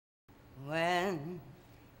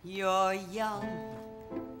You're young,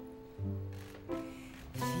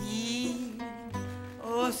 feel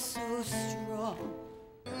oh so strong.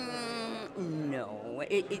 No,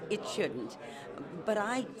 it shouldn't. But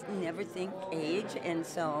I never think age, and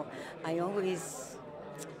so I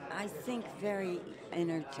think very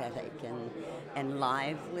energetic and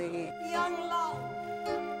lively. Young love,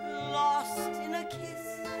 lost in a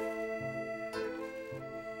kiss.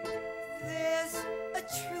 There's a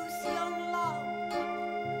truth, young love,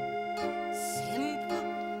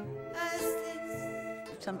 simple as this.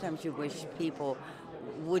 Sometimes you wish people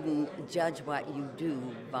wouldn't judge what you do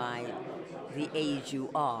by the age you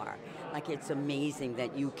are. Like, it's amazing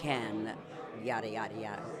that you can, yada, yada,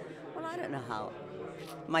 yada. Well, I don't know how.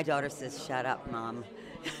 My daughter says, "Shut up, Mom."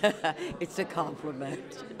 It's a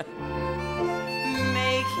compliment.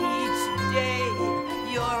 Make each day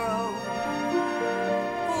your own.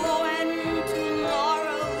 When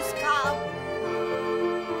tomorrow's come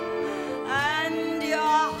and your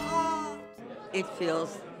heart. It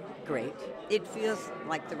feels great. It feels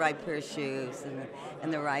like the right pair of shoes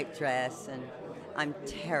and the right dress, and I'm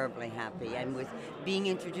terribly happy. And with being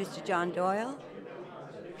introduced to John Doyle,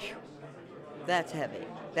 whew, that's heavy.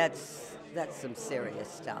 That's some serious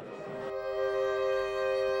stuff.